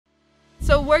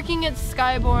So working at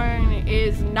Skyborne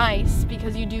is nice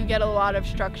because you do get a lot of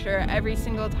structure. Every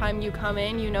single time you come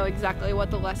in, you know exactly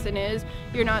what the lesson is.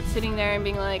 You're not sitting there and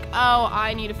being like, oh,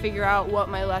 I need to figure out what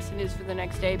my lesson is for the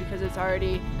next day because it's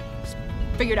already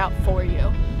figured out for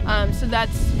you. So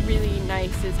that's really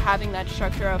nice, is having that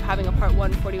structure of having a Part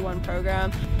 141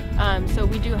 program. So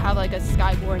we do have like a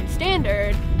Skyborne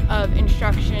standard of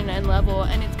instruction and level,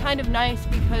 and it's kind of nice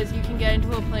because you can get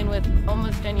into a plane with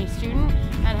almost any student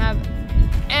and have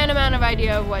an amount of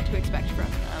idea of what to expect from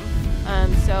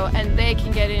them. And they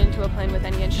can get into a plane with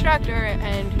any instructor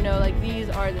and know like these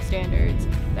are the standards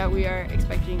that we are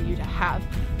expecting you to have.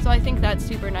 So I think that's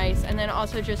super nice. And then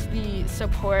also just the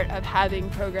support of having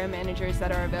program managers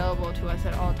that are available to us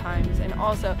at all times. And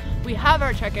also we have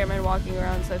our check airmen walking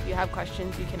around, so if you have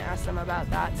questions you can ask them about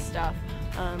that stuff.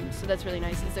 So that's really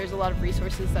nice, is there's a lot of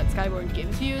resources that Skyborne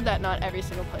gives you that not every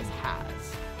single place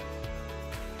has.